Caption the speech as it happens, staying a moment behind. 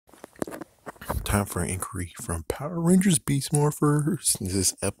time for an inquiry from Power Rangers Beast Morphers. This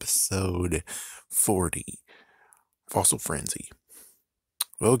is episode 40, Fossil Frenzy.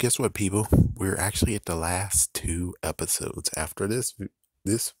 Well, guess what, people? We're actually at the last two episodes. After this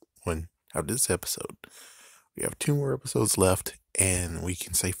one, after this episode, we have two more episodes left, and we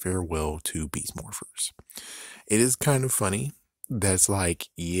can say farewell to Beast Morphers. It is kind of funny. That's like,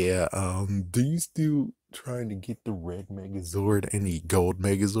 do you still trying to get the red Megazord and the gold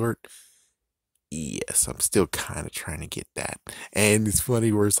Megazord? Yes, I'm still kind of trying to get that. And it's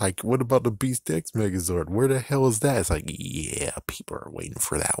funny where it's like, what about the Beast X Megazord? Where the hell is that? It's like, yeah, people are waiting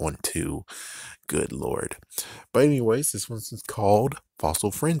for that one too. Good Lord. But anyways, this one's called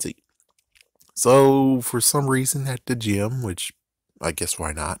Fossil Frenzy. So for some reason at the gym, which I guess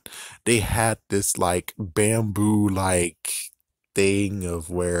why not, they had this like bamboo like thing of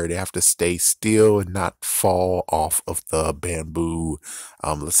where they have to stay still and not fall off of the bamboo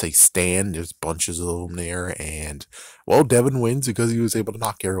let's say stand. There's bunches of them there, and well, Devin wins because he was able to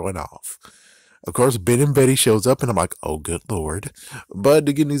knock everyone off. Of course, Ben and Betty shows up, and I'm like, oh good Lord. But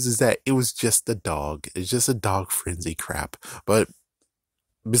the good news is that it was just a dog. It's just a dog frenzy crap. But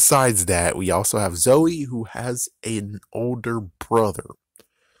besides that, we also have Zoe, who has an older brother.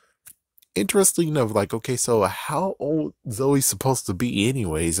 Interesting enough, like, okay, so how old Zoe's supposed to be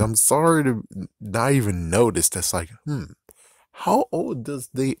anyways? I'm sorry to not even notice. That's like, how old do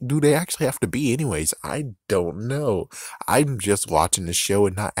they actually have to be anyways? I don't know. I'm just watching the show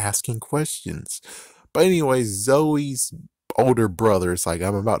and not asking questions. But anyways, Zoe's older brother is like,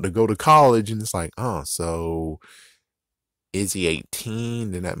 I'm about to go to college, and it's like, oh, so is he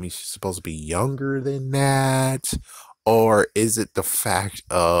 18? Then that means she's supposed to be younger than that. Or is it the fact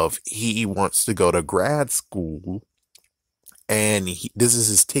of he wants to go to grad school and this is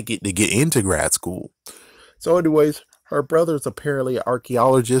his ticket to get into grad school? So anyways, her brother's apparently an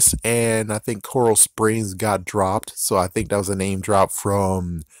archaeologist, and I think Coral Springs got dropped. So I think that was a name drop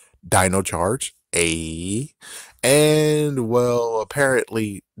from Dino Charge. And well,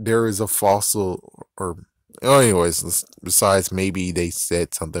 apparently there is a fossil, or anyways, besides maybe they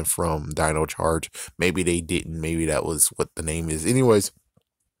said something from Dino Charge. Maybe they didn't. Maybe that was what the name is. Anyways,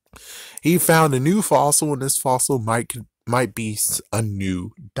 he found a new fossil, and this fossil might be a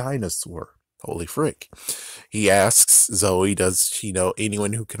new dinosaur. Holy frick. He asks Zoe, does she know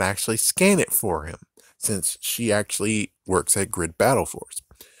anyone who can actually scan it for him, since she actually works at Grid Battle Force.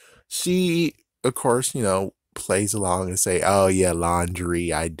 She, of course, plays along and say, oh yeah,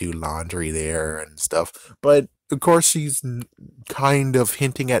 laundry, I do laundry there and stuff. But of course, she's kind of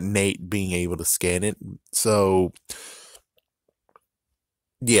hinting at Nate being able to scan it. So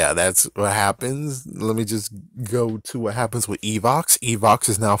yeah, that's what happens. Let me just go to what happens with Evox. Evox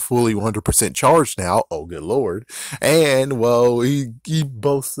is now fully 100% charged now. Oh, good Lord. And, well, he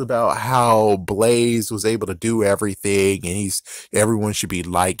boasts about how Blaze was able to do everything, and everyone should be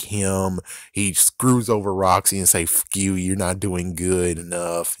like him. He screws over Roxy and say, "F you, you're not doing good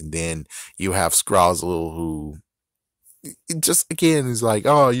enough." And then you have Scrozzle, who just again is like,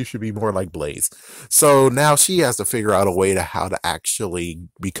 oh, you should be more like Blaze. So now she has to figure out a way to how to actually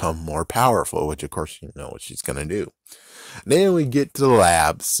become more powerful, which of course you know what she's gonna do. Then we get to the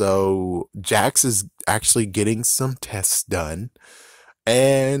lab. So Jax is actually getting some tests done.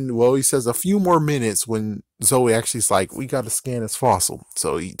 And well, he says a few more minutes when Zoe actually is like, we got to scan his fossil.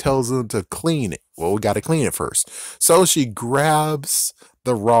 So he tells them to clean it. Well, we got to clean it first. So she grabs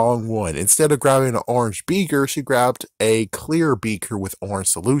the wrong one. Instead of grabbing an orange beaker, she grabbed a clear beaker with orange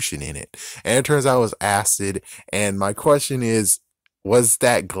solution in it. And it turns out it was acid. And my question is, was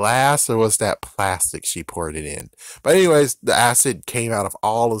that glass or was that plastic she poured it in? But anyways, the acid came out of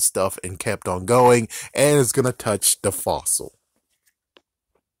all the stuff and kept on going, and it's going to touch the fossil.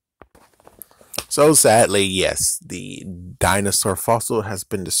 So sadly, yes, the dinosaur fossil has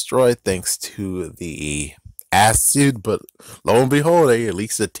been destroyed thanks to the acid, but lo and behold, at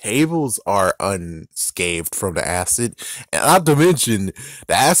least the tables are unscathed from the acid. And not to mention,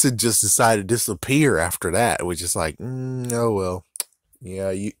 the acid just decided to disappear after that, which is like, oh well.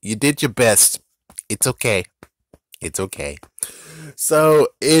 Yeah, you did your best. It's okay. It's okay. So,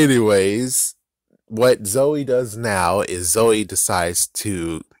 anyways, what Zoe does now is Zoe decides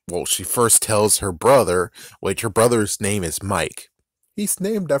to, well, she first tells her brother, which her brother's name is Mike. He's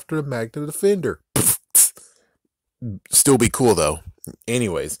named after the Magna Defender. Still be cool though.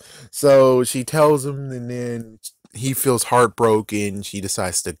 Anyways, so she tells him, and then he feels heartbroken. She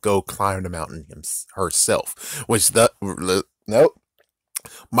decides to go climb the mountain herself, which nope.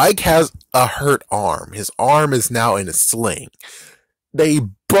 Mike has a hurt arm. His arm is now in a sling. They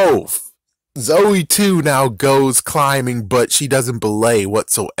both Zoe too now goes climbing, but she doesn't belay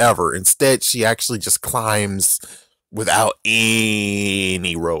whatsoever. Instead, she actually just climbs without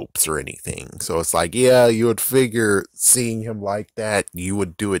any ropes or anything. So it's like, yeah, you would figure seeing him like that, you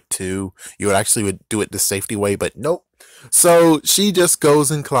would do it too. You would actually would do it the safety way, but nope. So she just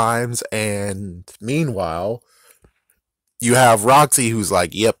goes and climbs, and meanwhile, you have Roxy who's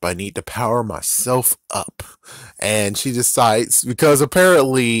like, yep, I need to power myself up. And she decides, because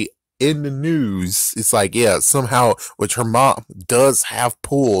apparently in the news, it's like, yeah, somehow, which her mom does have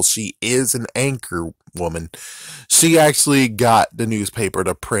pools, she is an anchor woman. She actually got the newspaper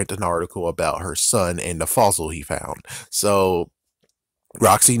to print an article about her son and the fossil he found. So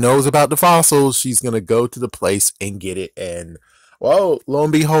Roxy knows about the fossils. She's going to go to the place and get it. And, well, lo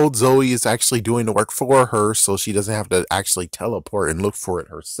and behold, Zoe is actually doing the work for her, so she doesn't have to actually teleport and look for it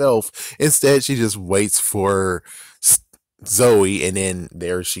herself. Instead, she just waits for Zoe, and then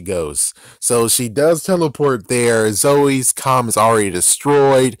there she goes. So she does teleport there. Zoe's comm is already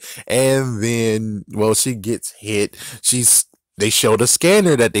destroyed, and then, well, she gets hit. They showed a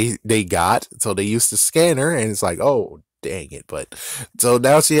scanner that they got, so they used the scanner, and it's like, oh, dang it. But so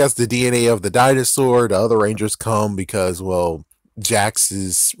now she has the DNA of the dinosaur. The other rangers come because, well,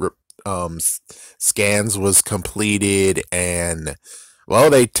 Jax's scans was completed, and, well,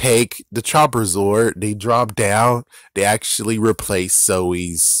 they take the chopper zord, they drop down, they actually replace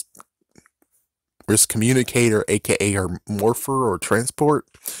Zoe's risk communicator, aka her morpher or transport,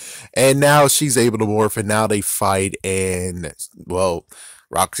 and now she's able to morph, and now they fight, and, well,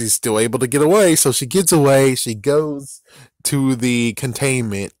 Roxy's still able to get away, so she gets away, she goes to the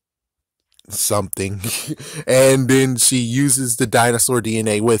containment something and then she uses the dinosaur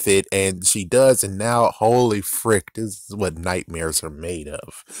DNA with it, and she does, and now, holy frick, this is what nightmares are made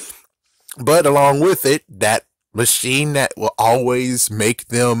of. But along with it, that machine that will always make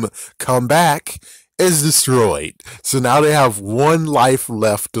them come back is destroyed. So now they have one life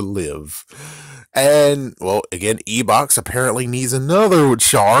left to live. And, well, again, E-Box apparently needs another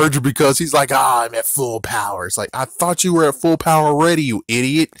charge because he's like, I'm at full power. It's like, I thought you were at full power already, you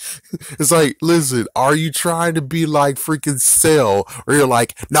idiot. It's like, listen, are you trying to be like freaking Cell, where you're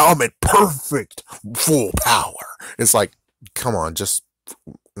like, no, I'm at perfect full power? It's like, come on, just,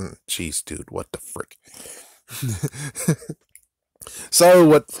 jeez, dude, what the frick? So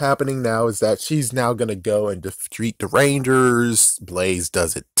what's happening now is that she's now gonna go and defeat the Rangers. Blaze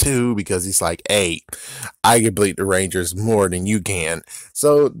does it too because he's like, hey, I can beat the Rangers more than you can.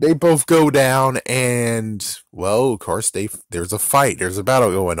 So they both go down, and, well, of course, there's a fight. There's a battle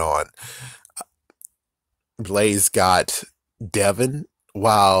going on. Blaze got Devin,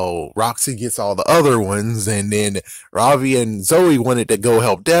 while Roxy gets all the other ones, and then Ravi and Zoe wanted to go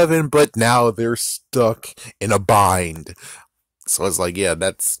help Devin, but now they're stuck in a bind. So it's like, yeah,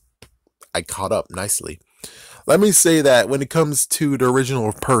 I caught up nicely. Let me say that when it comes to the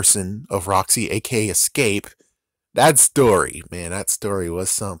original person of Roxy, aka Escape, that story, man, that story was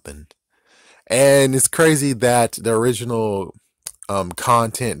something. And it's crazy that the original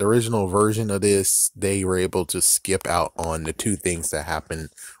content, the original version of this, they were able to skip out on the two things that happened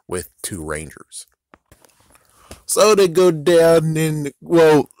with two Rangers. So they go down and,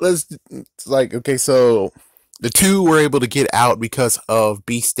 well, it's like, okay, so the two were able to get out because of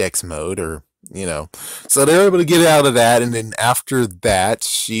Beast X mode, or, so they're able to get out of that, and then after that,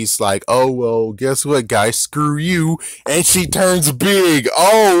 she's like, oh, well, guess what, guys, screw you, and she turns big.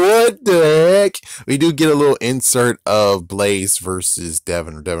 Oh, what the heck? We do get a little insert of Blaze versus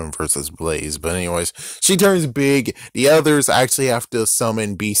Devin, or Devin versus Blaze, but anyways, she turns big. The others actually have to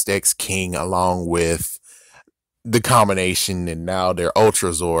summon Beast X King along with the combination, and now they're Ultra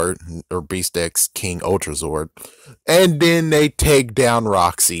Zord, or Beast X King Ultra Zord, and then they take down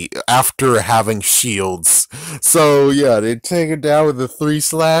Roxy after having shields. So yeah, they take her down with the 3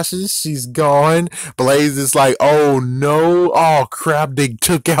 slashes. She's gone. Blaze is like, oh no, oh crap, they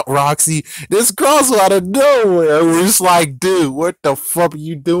took out Roxy. This girl's out of nowhere. We're just like, dude, what the fuck are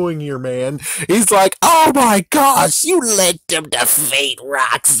you doing here, man? He's like, oh my gosh, you let them defeat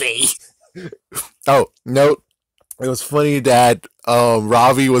Roxy. Oh no, it was funny that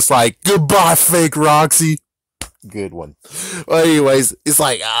Ravi was like, goodbye, fake Roxy. Good one. Well, anyways, it's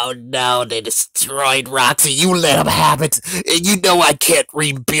like, oh no, they destroyed Roxy. You let them have it. And you know I can't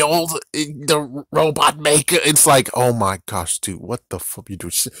rebuild the robot maker. It's like, oh my gosh, dude, what the fuck you doing?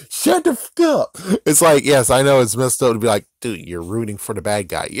 Shut the fuck up. It's like, yes, I know it's messed up to be like, dude, you're rooting for the bad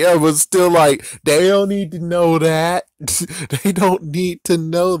guy. Yeah, but still, like, they don't need to know that. They don't need to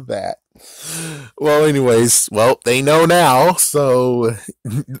know that. Well, anyways, well, they know now, so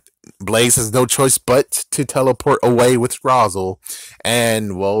Blaze has no choice but to teleport away with Rosal.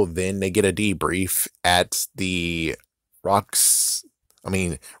 And, well, then they get a debrief at the Rocks,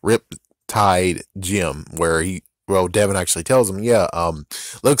 Riptide Gym, where Devin actually tells him, yeah,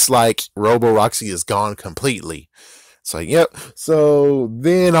 looks like Robo Roxy is gone completely. It's like, yep. So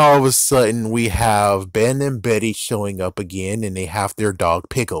then all of a sudden we have Ben and Betty showing up again, and they have their dog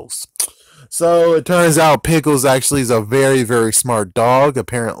Pickles. So it turns out Pickles actually is a very, very smart dog,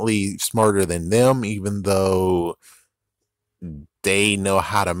 apparently smarter than them, even though they know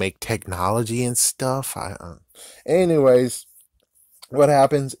how to make technology and stuff. Anyways, what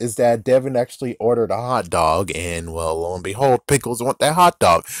happens is that Devin actually ordered a hot dog, and, well, lo and behold, Pickles want that hot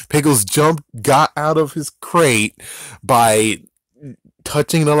dog. Pickles got out of his crate by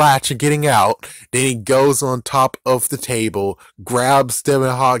touching the latch and getting out. Then he goes on top of the table, grabs Devin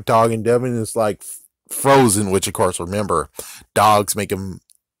a hot dog, and Devin is like frozen, which, of course, remember, dogs make him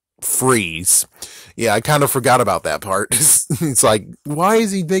freeze. Yeah, I kind of forgot about that part. It's like, why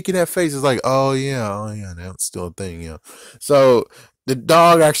is he making that face? It's like, oh yeah, that's still a thing, yeah. So the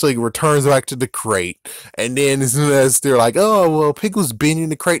dog actually returns back to the crate, and then as soon as they're like, oh, well, Pickle's been in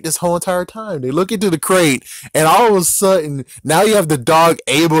the crate this whole entire time, they look into the crate, and all of a sudden, now you have the dog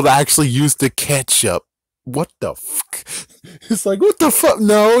able to actually use the ketchup. What the fuck? It's like, what the fuck?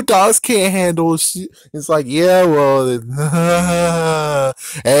 No, dogs can't handle shit. It's like, yeah, well,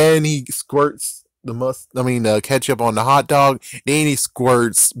 and he squirts the ketchup on the hot dog. Then he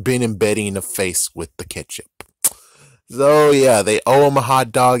squirts Ben and Betty in the face with the ketchup. So yeah, they owe him a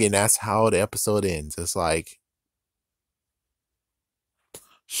hot dog, and that's how the episode ends. It's like,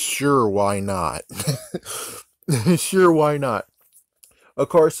 sure, why not? Sure, why not? Of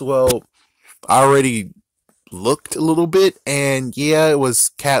course, well, I already looked a little bit, and yeah, it was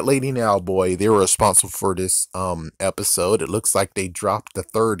Cat Lady and Owlboy. They were responsible for this episode. It looks like they dropped the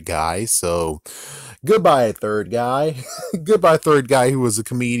third guy, so goodbye, third guy. Goodbye, third guy, who was a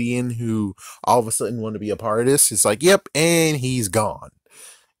comedian who all of a sudden wanted to be a part of this. It's like, yep, and he's gone.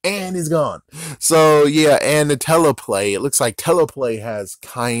 And he's gone. So yeah, and the teleplay, it looks like teleplay has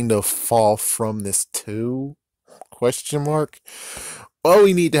kind of fall from this too? Question mark. Well,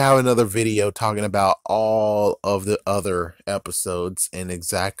 we need to have another video talking about all of the other episodes and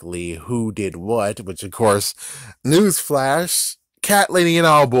exactly who did what, which, of course, newsflash, Cat Lady and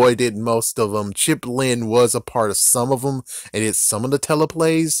Owlboy did most of them. Chip Lynn was a part of some of them and did some of the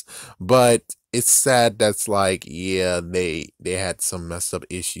teleplays, but it's sad that's like, yeah, they had some messed up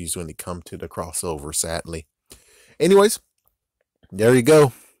issues when it come to the crossover, sadly. Anyways, there you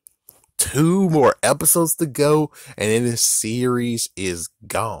go. 2 more episodes to go, and then this series is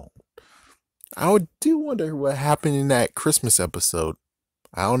gone. I do wonder what happened in that Christmas episode.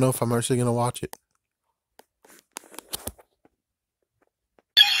 I don't know if I'm actually going to watch it.